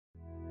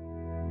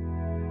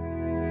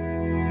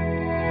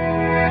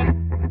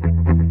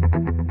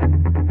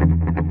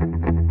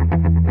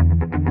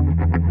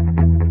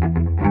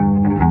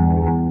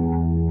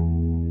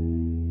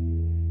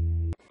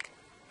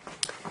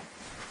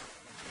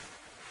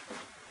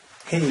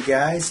Hey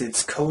guys,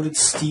 it's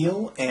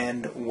CodedSteele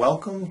and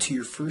welcome to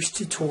your first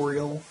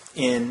tutorial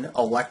in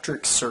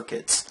electric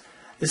circuits.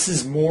 This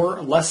is more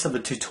or less of a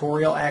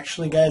tutorial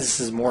actually, guys.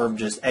 This is more of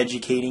just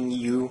educating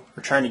you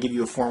or trying to give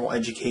you a formal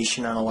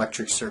education on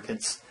electric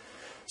circuits.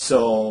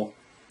 So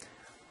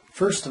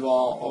first of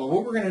all,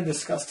 what we're going to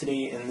discuss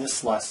today in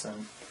this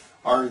lesson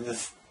are the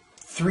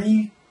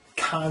three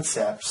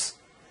concepts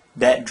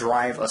that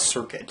drive a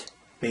circuit,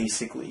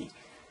 basically,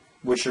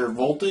 which are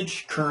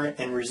voltage, current,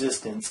 and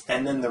resistance,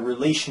 and then the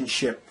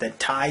relationship that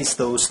ties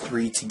those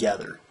three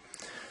together.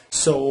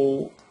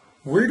 So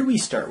where do we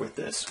start with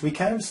this? We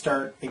kind of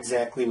start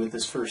exactly with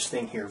this first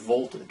thing here,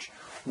 voltage.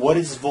 What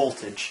is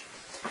voltage?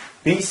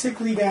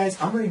 Basically, guys,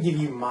 I'm going to give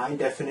you my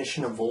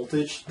definition of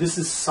voltage. This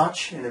is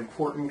such an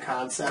important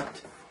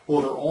concept.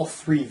 Well, they're all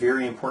three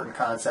very important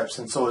concepts,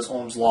 and so is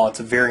Ohm's law.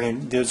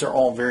 Those are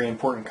all very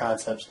important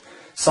concepts.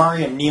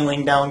 Sorry, I'm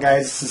kneeling down,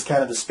 guys. This is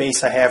kind of the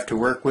space I have to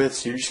work with,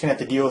 so you're just going to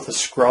have to deal with a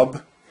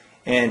scrub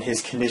and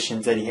his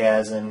conditions that he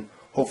has, and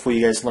hopefully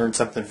you guys learned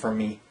something from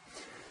me.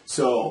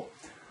 So,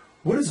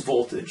 what is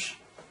voltage?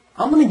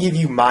 I'm going to give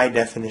you my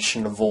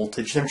definition of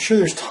voltage. I'm sure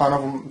there's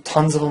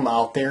tons of them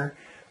out there,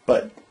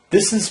 but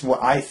this is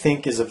what I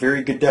think is a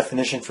very good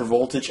definition for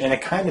voltage, and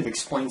it kind of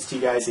explains to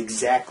you guys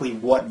exactly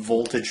what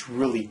voltage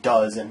really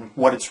does and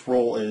what its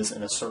role is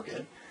in a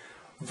circuit.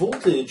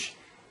 Voltage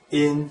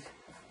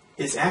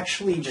is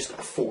actually just a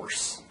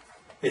force.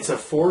 It's a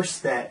force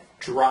that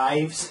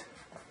drives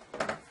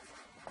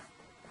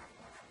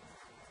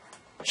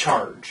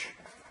charge.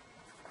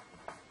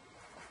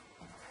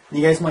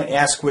 You guys might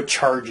ask what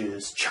charge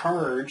is.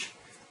 Charge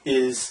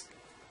is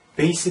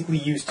basically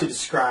used to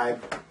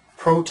describe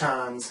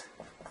protons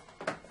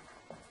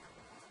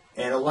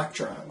and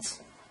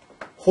electrons.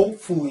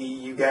 Hopefully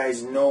you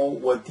guys know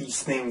what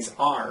these things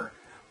are,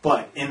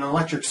 but in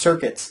electric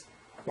circuits,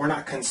 we're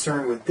not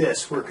concerned with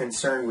this, we're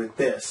concerned with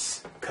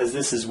this, because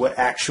this is what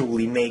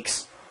actually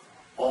makes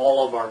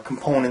all of our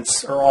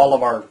components, or all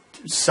of our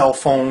cell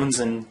phones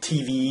and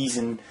TVs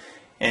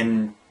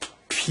and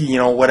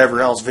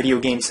whatever else, video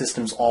game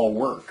systems all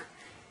work,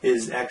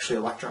 is actually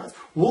electrons.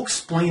 We'll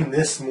explain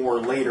this more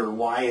later,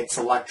 why it's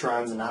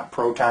electrons and not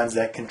protons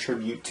that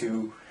contribute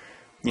to,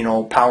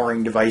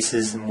 powering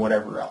devices and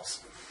whatever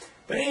else.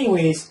 But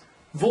anyways,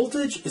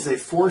 voltage is a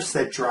force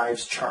that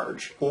drives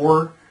charge,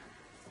 or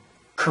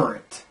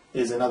current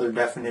is another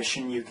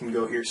definition you can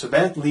go here. So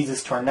that leads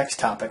us to our next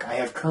topic. I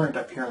have current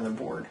up here on the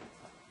board.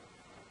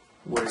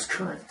 What is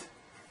current?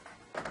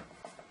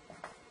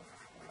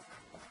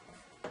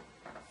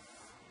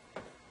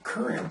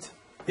 Current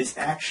is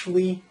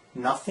actually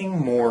nothing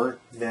more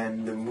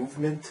than the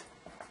movement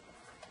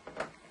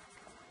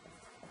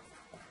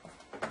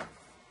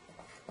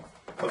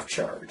of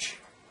charge.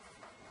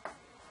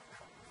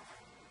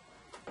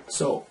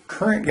 So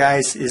current,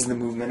 guys, is the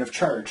movement of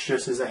charge,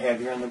 just as I have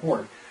here on the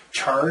board.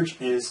 Charge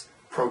is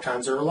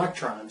protons or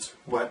electrons.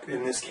 What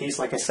in this case,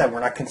 like I said, we're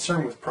not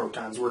concerned with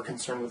protons, we're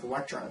concerned with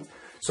electrons.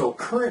 So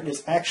current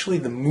is actually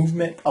the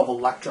movement of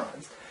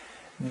electrons.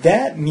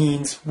 That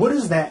means, what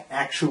does that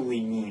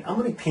actually mean? I'm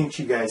going to paint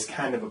you guys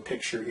kind of a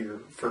picture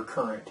here for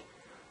current.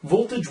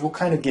 Voltage we'll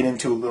kind of get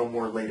into a little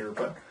more later,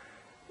 but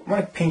I'm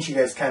going to paint you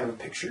guys kind of a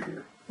picture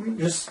here.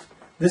 This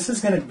is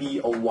going to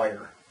be a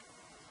wire.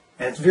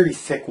 And it's very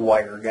thick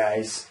wire,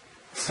 guys.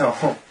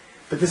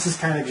 But this is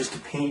kind of just to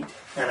paint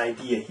an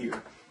idea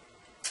here.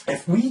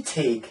 If we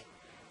take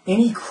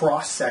any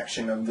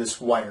cross-section of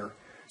this wire,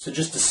 so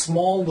just a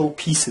small little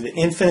piece of it,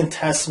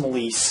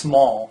 infinitesimally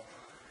small,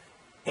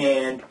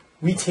 and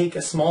we take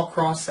a small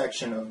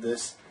cross-section of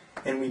this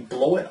and we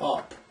blow it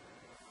up,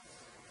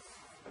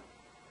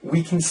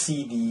 we can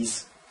see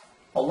these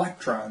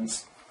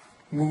electrons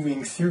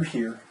moving through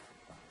here.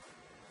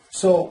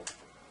 So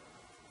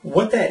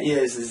what that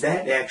is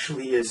that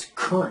actually is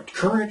current.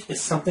 Current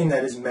is something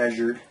that is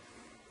measured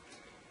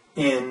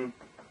in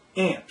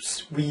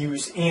amps. We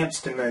use amps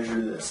to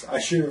measure this. I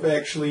should have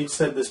actually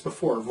said this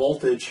before.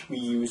 Voltage, we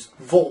use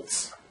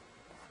volts.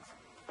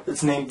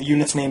 The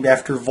unit's named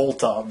after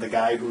Volta, the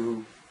guy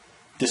who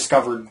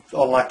discovered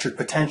electric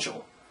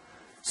potential.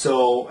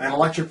 So an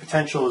electric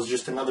potential is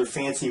just another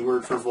fancy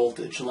word for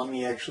voltage. Let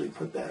me actually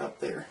put that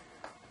up there.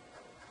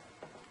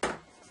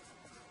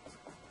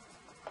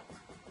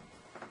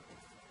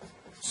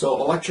 So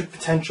electric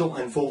potential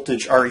and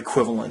voltage are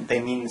equivalent.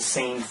 They mean the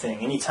same thing.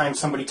 Anytime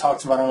somebody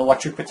talks about an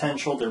electric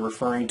potential, they're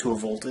referring to a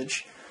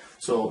voltage.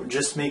 So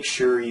just make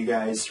sure you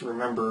guys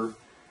remember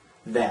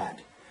that.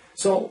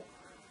 So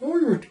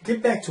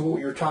get back to what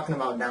we were talking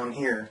about down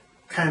here,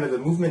 kind of the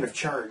movement of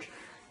charge.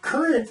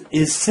 Current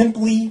is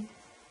simply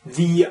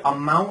the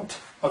amount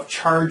of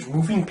charge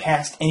moving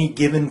past any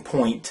given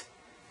point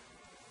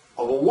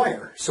of a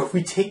wire. So if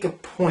we take a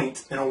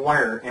point in a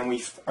wire and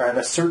we are at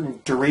a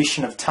certain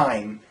duration of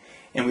time,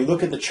 and we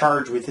look at the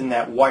charge within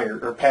that wire,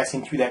 or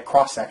passing through that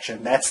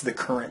cross-section, that's the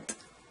current.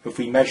 If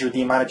we measure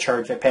the amount of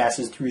charge that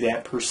passes through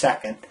that per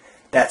second,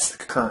 that's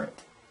the current.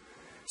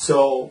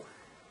 So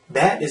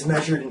that is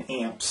measured in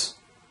amps.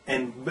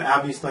 And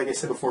obviously, like I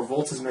said before,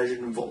 volts is measured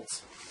in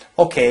volts.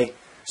 Okay,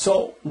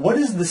 So what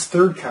is this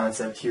third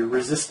concept here,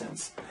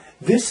 resistance?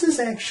 This is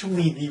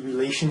actually the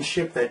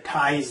relationship that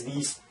ties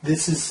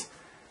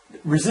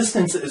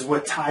resistance is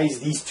what ties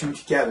these two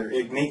together.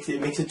 It makes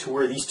it to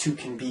where these two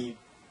can be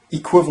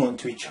equivalent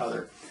to each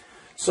other.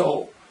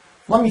 So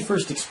let me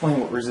first explain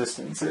what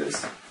resistance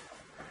is.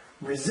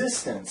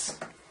 Resistance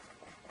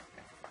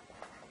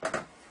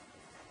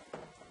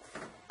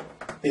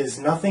is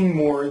nothing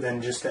more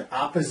than just an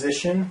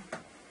opposition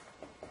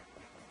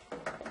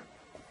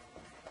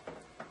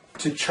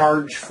to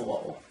charge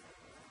flow.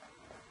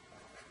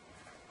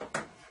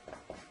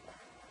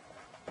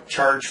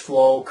 Charge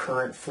flow,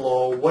 current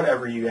flow,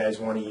 whatever you guys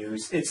want to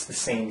use, it's the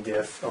same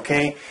diff,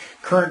 okay?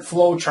 Current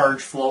flow,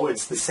 charge flow,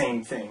 it's the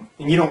same thing.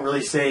 And you don't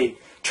really say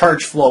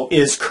charge flow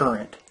is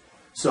current.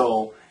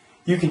 So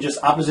you can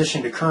just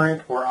opposition to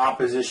current or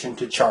opposition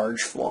to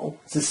charge flow.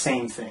 It's the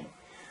same thing.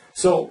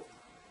 So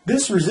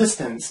this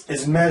resistance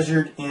is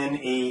measured in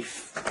a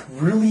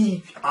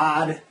really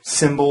odd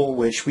symbol,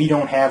 which we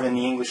don't have in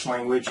the English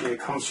language. It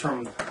comes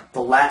from the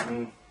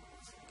Latin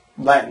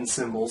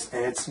symbols,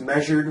 and it's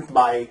measured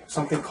by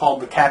something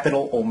called the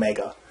capital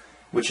omega,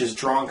 which is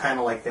drawn kind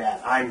of like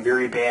that. I'm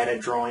very bad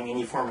at drawing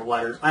any form of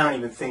letters. I don't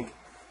even think,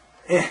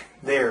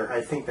 there.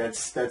 I think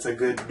that's a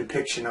good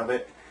depiction of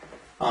it.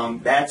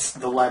 That's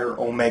the letter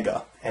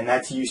omega, and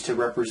that's used to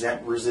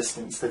represent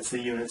resistance. That's the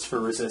units for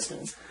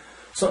resistance.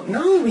 So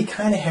now that we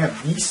kind of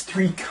have these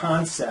three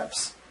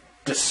concepts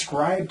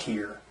described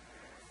here,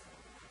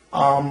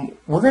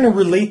 we're going to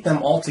relate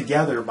them all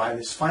together by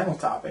this final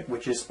topic,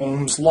 which is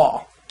Ohm's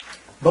law.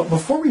 But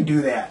before we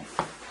do that,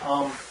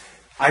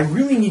 I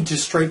really need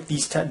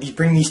to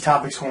bring these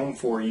topics home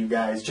for you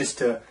guys, just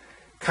to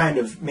kind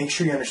of make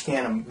sure you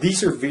understand them.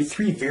 These are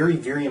three very,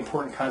 very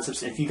important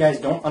concepts. If you guys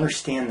don't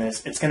understand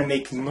this, it's going to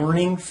make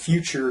learning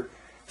future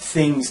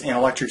things in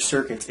electric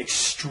circuits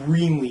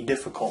extremely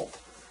difficult.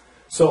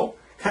 So,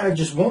 kind of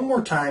just one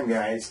more time,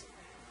 guys.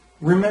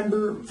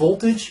 Remember,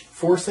 voltage,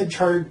 force that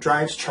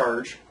drives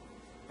charge,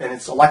 and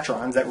it's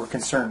electrons that we're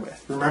concerned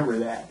with. Remember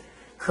that.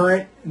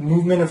 Current,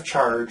 movement of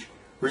charge,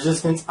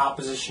 resistance,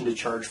 opposition to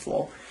charge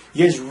flow.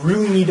 You guys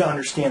really need to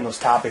understand those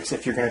topics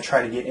if you're going to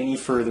try to get any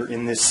further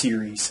in this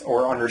series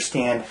or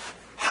understand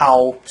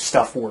how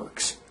stuff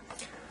works.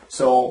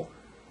 So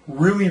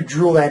really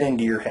drill that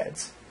into your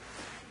heads.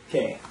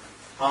 Okay.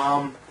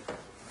 Final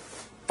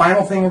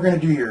thing we're going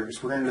to do here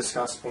is we're going to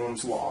discuss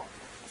Ohm's law.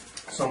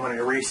 So I'm going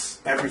to erase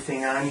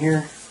everything on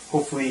here.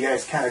 Hopefully you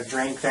guys kind of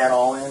drank that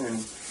all in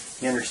and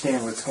you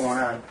understand what's going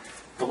on.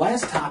 The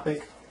last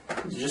topic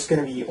is just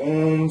going to be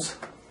Ohm's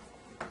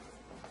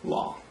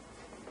law.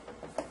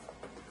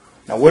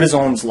 Now, what is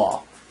Ohm's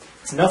law?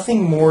 It's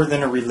nothing more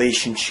than a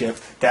relationship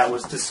that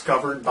was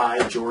discovered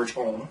by George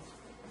Ohm.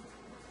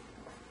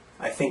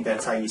 I think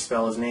that's how you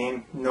spell his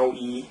name. No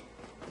E.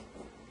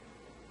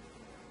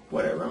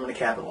 Whatever, I'm going to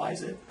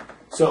capitalize it.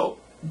 So,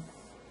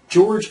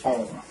 George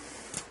Ohm.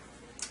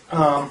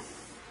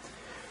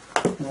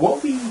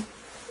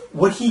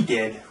 What he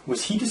did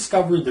was he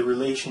discovered the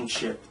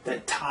relationship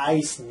that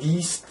ties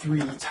these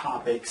three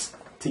topics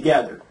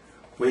together,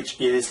 which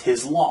is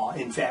his law.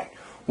 In fact,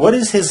 what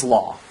is his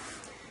law?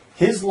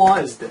 His law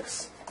is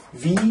this.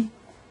 V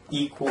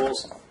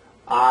equals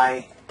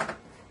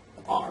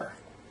IR.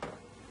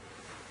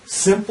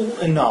 Simple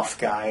enough,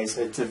 guys.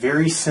 It's a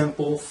very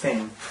simple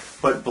thing.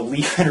 But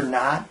believe it or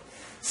not,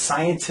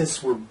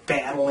 scientists were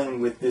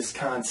battling with this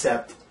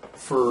concept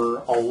for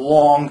a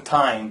long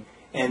time.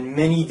 And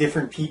many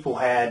different people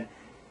had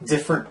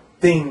different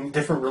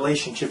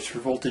relationships for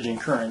voltage and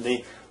current.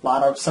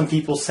 Some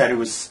people said it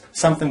was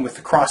something with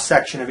the cross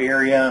section of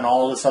area and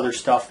all this other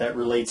stuff that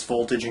relates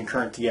voltage and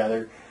current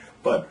together.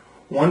 But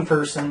one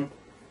person,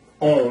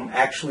 Ohm,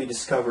 actually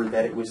discovered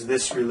that it was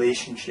this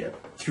relationship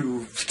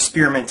through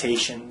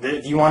experimentation.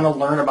 If you want to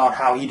learn about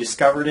how he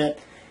discovered it,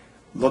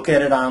 look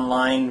at it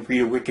online,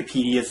 read a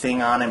Wikipedia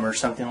thing on him or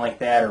something like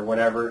that or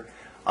whatever.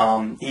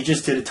 He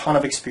just did a ton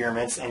of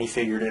experiments and he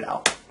figured it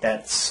out.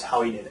 That's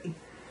how he did it.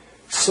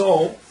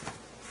 So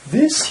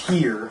this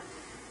here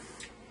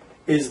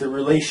is the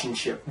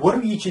relationship.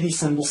 What do each of these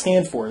symbols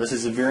stand for? This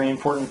is a very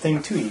important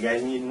thing too. You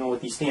guys need to know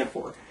what these stand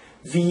for.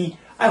 V,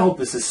 I hope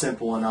this is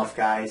simple enough,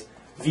 guys.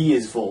 V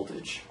is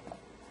voltage.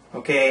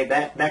 Okay,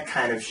 that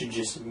kind of should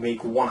just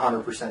make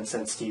 100%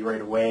 sense to you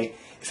right away.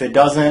 If it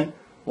doesn't,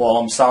 well,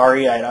 I'm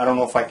sorry. I don't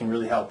know if I can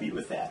really help you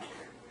with that.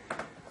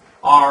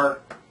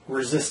 R,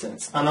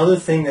 resistance. Another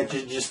thing that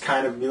just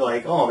kind of be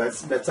like, oh,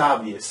 that's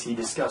obvious. He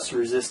discussed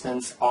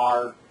resistance.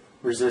 R,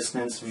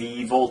 resistance.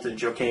 V,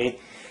 voltage. Okay.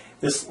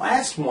 This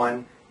last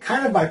one,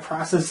 kind of by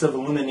process of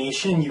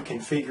elimination, you can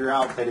figure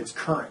out that it's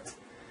current.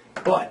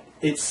 But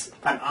it's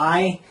an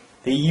I.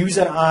 They use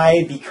an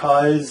I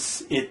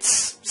because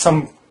it's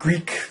some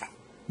Greek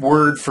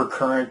word for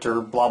current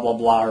or blah, blah,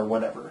 blah or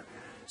whatever.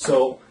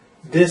 So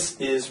this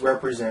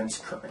represents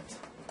current.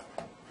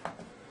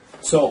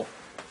 So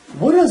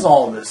what is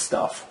all of this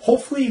stuff?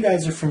 Hopefully you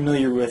guys are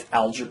familiar with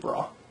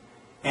algebra.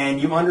 And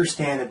you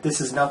understand that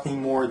this is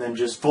nothing more than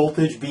just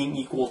voltage being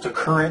equal to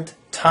current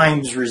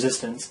times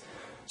resistance.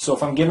 So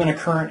if I'm given a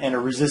current and a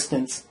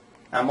resistance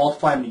I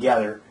multiply them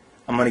together,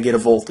 I'm going to get a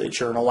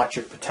voltage or an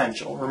electric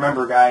potential.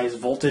 Remember guys,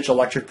 voltage,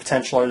 electric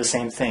potential are the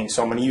same thing,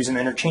 so I'm going to use them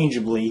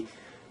interchangeably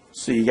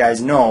so you guys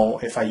know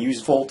if I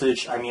use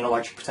voltage, I mean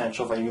electric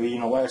potential. If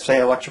I say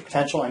electric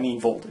potential, I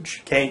mean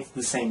voltage. Okay, it's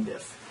the same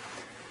diff.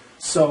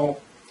 So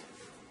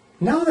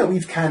now that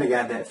we've kind of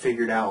got that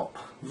figured out,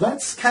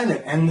 let's kind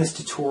of end this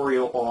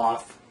tutorial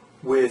off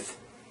with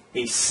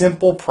a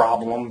simple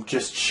problem,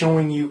 just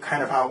showing you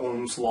kind of how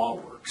Ohm's law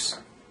works.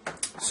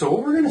 So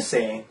what we're going to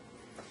say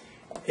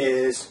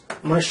is,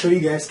 I'm going to show you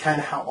guys kind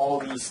of how all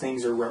these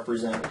things are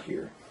represented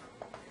here.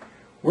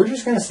 We're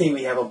just going to say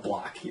we have a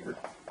block here.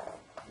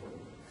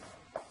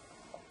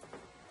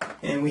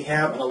 And we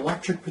have an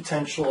electric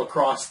potential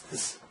across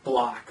this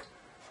block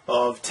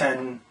of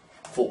 10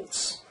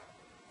 volts.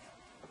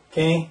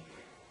 Okay?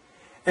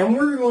 And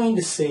we're going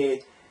to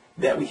say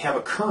that we have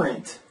a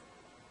current,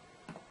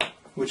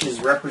 which is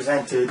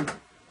represented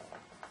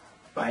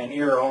by an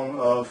arrow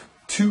of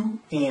 2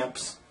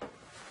 amps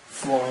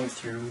flowing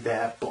through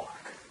that block.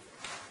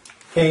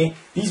 Okay,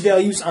 these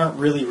values aren't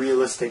really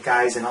realistic,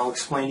 guys, and I'll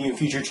explain to you in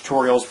future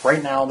tutorials.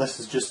 Right now, this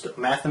is just a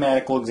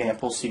mathematical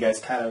example, so you guys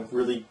kind of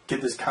really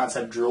get this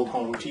concept drilled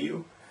home to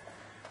you.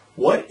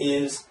 What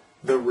is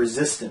the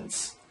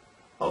resistance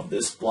of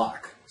this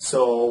block?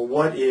 So,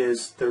 what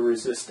is the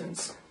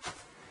resistance?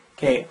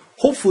 Okay,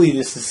 hopefully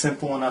this is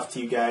simple enough to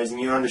you guys,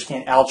 and you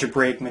understand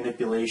algebraic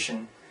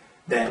manipulation,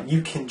 that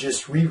you can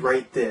just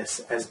rewrite this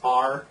as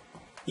R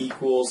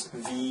equals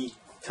V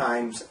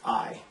times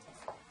I.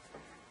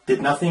 Did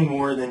nothing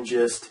more than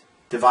just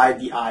divide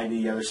the I to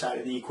the other side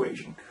of the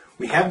equation.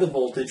 We have the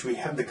voltage, we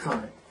have the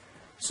current.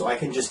 So I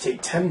can just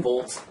take 10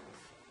 volts,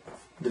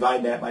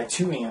 divide that by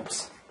 2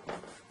 amps,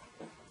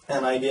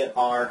 and I get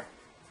R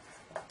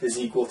is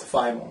equal to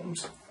 5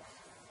 ohms.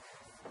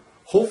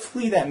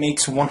 Hopefully that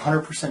makes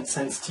 100%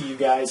 sense to you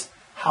guys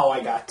how I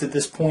got to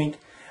this point.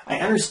 I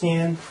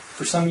understand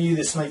for some of you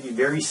this might be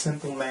very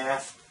simple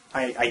math.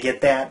 I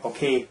get that.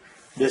 Okay.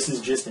 This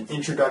is just an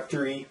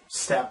introductory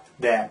step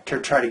that to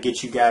try to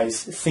get you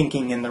guys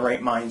thinking in the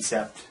right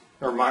mindset,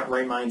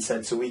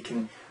 so we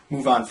can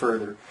move on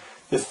further.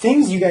 The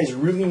things you guys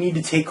really need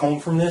to take home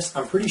from this,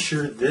 I'm pretty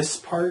sure this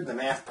part, the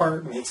math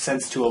part, makes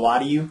sense to a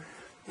lot of you.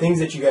 Things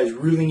that you guys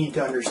really need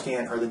to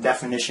understand are the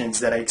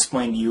definitions that I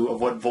explained to you of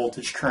what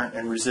voltage, current,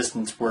 and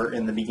resistance were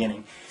in the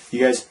beginning. If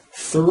you guys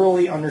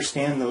thoroughly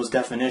understand those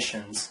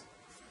definitions,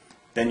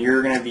 then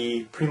you're going to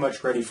be pretty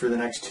much ready for the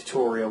next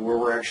tutorial where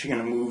we're actually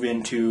going to move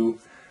into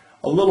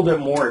a little bit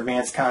more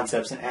advanced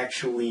concepts and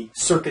actually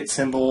circuit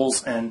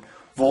symbols and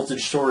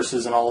voltage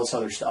sources and all this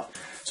other stuff.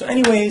 So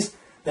anyways,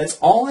 that's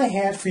all I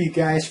had for you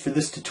guys for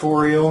this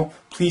tutorial.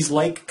 Please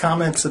like,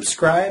 comment,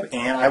 subscribe,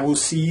 and I will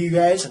see you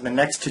guys in the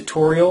next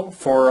tutorial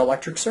for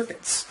electric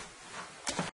circuits.